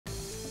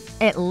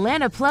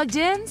Atlanta Plugged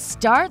In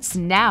starts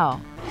now.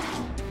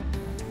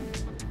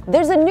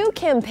 There's a new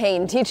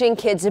campaign teaching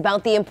kids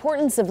about the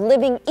importance of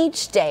living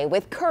each day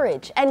with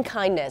courage and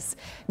kindness.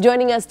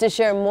 Joining us to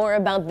share more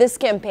about this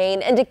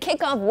campaign and to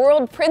kick off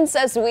World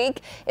Princess Week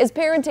is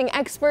parenting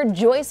expert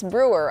Joyce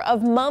Brewer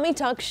of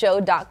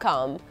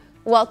MommyTalkShow.com.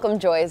 Welcome,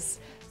 Joyce.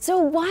 So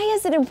why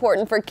is it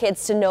important for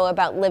kids to know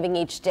about living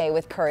each day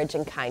with courage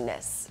and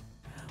kindness?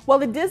 Well,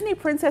 the Disney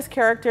princess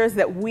characters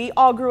that we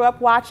all grew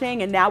up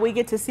watching and now we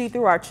get to see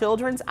through our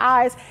children's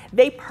eyes,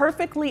 they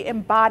perfectly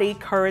embody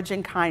courage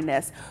and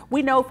kindness.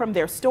 We know from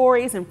their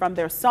stories and from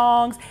their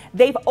songs,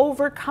 they've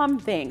overcome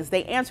things.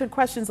 They answered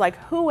questions like,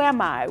 who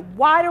am I?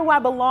 Why do I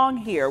belong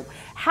here?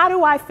 How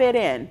do I fit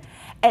in?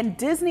 And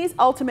Disney's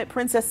Ultimate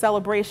Princess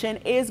Celebration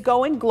is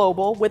going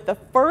global with the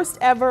first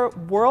ever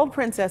World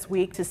Princess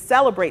Week to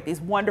celebrate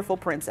these wonderful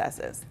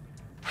princesses.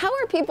 How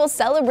are people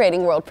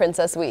celebrating World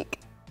Princess Week?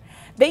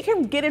 They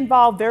can get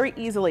involved very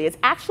easily. It's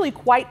actually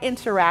quite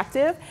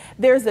interactive.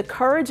 There's a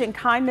Courage and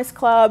Kindness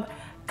Club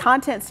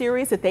content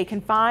series that they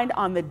can find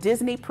on the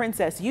Disney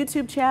Princess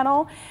YouTube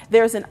channel.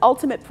 There's an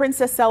Ultimate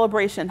Princess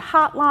Celebration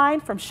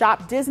hotline from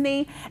Shop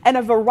Disney and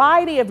a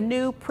variety of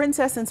new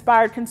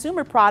princess-inspired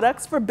consumer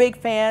products for big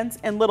fans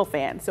and little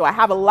fans. So I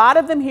have a lot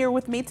of them here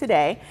with me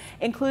today,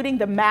 including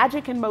the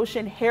Magic in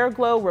Motion Hair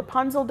Glow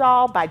Rapunzel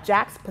doll by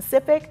Jack's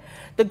Pacific.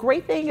 The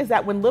great thing is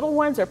that when little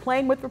ones are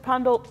playing with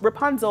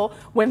Rapunzel,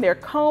 when they're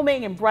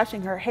combing and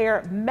brushing her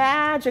hair,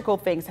 magical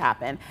things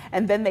happen.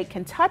 And then they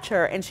can touch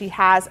her and she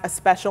has a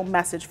special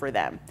message for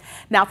them.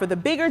 Now for the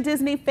bigger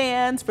Disney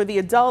fans, for the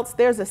adults,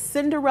 there's a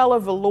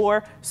Cinderella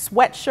velour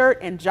sweatshirt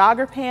and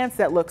jogger pants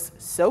that looks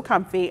so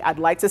comfy. I'd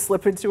like to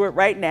slip into it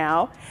right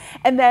now.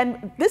 And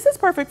then this is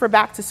perfect for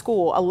back to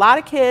school. A lot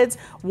of kids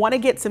want to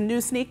get some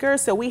new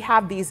sneakers, so we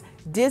have these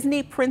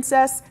Disney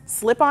Princess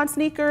slip-on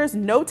sneakers,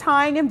 no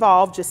tying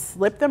involved, just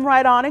slip them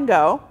right on and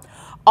go.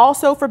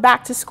 Also for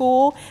back to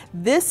school,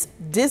 this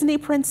Disney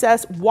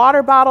Princess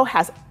water bottle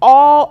has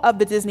all of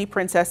the Disney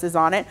princesses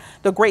on it.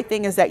 The great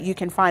thing is that you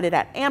can find it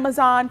at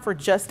Amazon for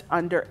just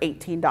under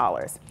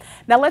 $18.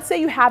 Now let's say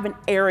you have an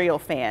Ariel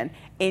fan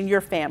in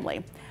your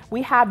family.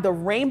 We have the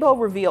Rainbow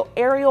Reveal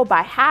Ariel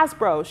by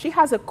Hasbro. She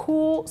has a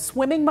cool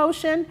swimming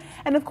motion.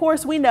 And of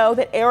course, we know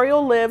that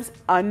Ariel lives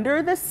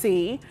under the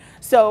sea.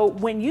 So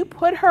when you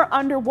put her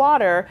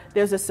underwater,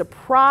 there's a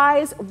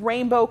surprise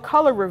rainbow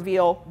color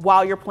reveal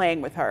while you're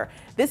playing with her.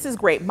 This is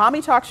great.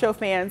 Mommy Talk Show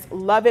fans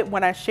love it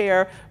when I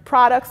share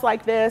products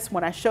like this,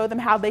 when I show them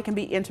how they can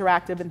be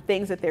interactive and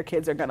things that their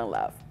kids are gonna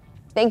love.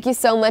 Thank you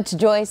so much,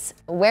 Joyce.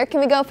 Where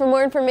can we go for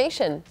more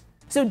information?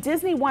 So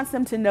Disney wants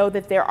them to know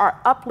that there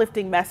are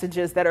uplifting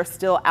messages that are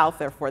still out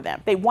there for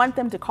them. They want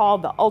them to call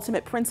the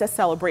Ultimate Princess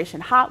Celebration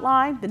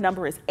hotline. The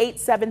number is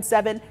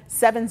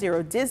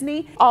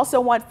 877-70-DISNEY. Also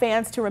want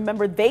fans to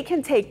remember they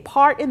can take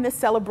part in this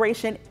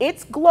celebration.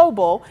 It's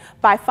global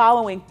by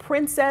following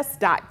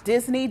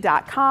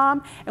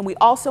princess.disney.com. And we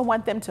also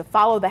want them to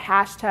follow the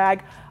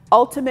hashtag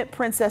Ultimate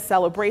Princess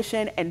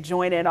Celebration and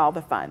join in all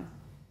the fun.